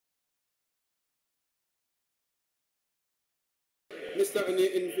Missed out on the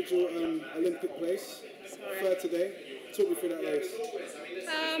individual Olympic place. Third today. Talk me through that race.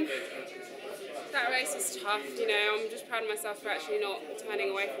 That race was tough, you know. I'm just proud of myself for actually not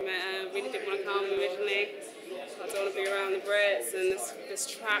turning away from it. I really didn't want to come originally. I don't want to be around the Brits and this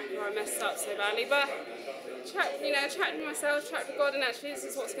track where I messed up so badly. But track with myself, track with God, and actually this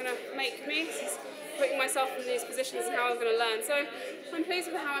is what's going to make me. This is putting myself in these positions and how I'm going to learn. So I'm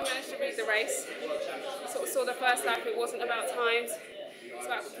pleased with how I managed to read the race. I sort of saw the first lap, it wasn't about times. It's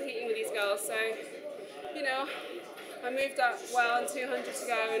about competing with these girls. So, you know, I moved up well and 200 to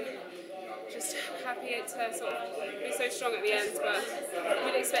go and just happy to sort of be so strong at the end, but I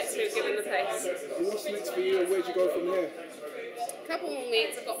didn't expect to given the pace. And what's next for you and where'd you go from here? A couple more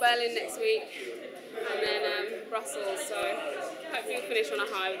meets. I've got Berlin next week and then Brussels, so hopefully we'll finish on a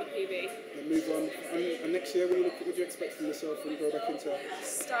high with a PB. And move on. And next year, what do you expect from yourself when you go back into it?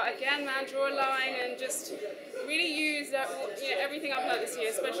 Start again, man, draw a line and just really use everything I've learned this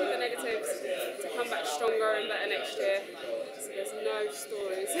year, especially the negatives, to come back stronger and better next year. So there's no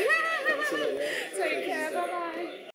stories. Thanks a lot, yeah. Take care, bye-bye.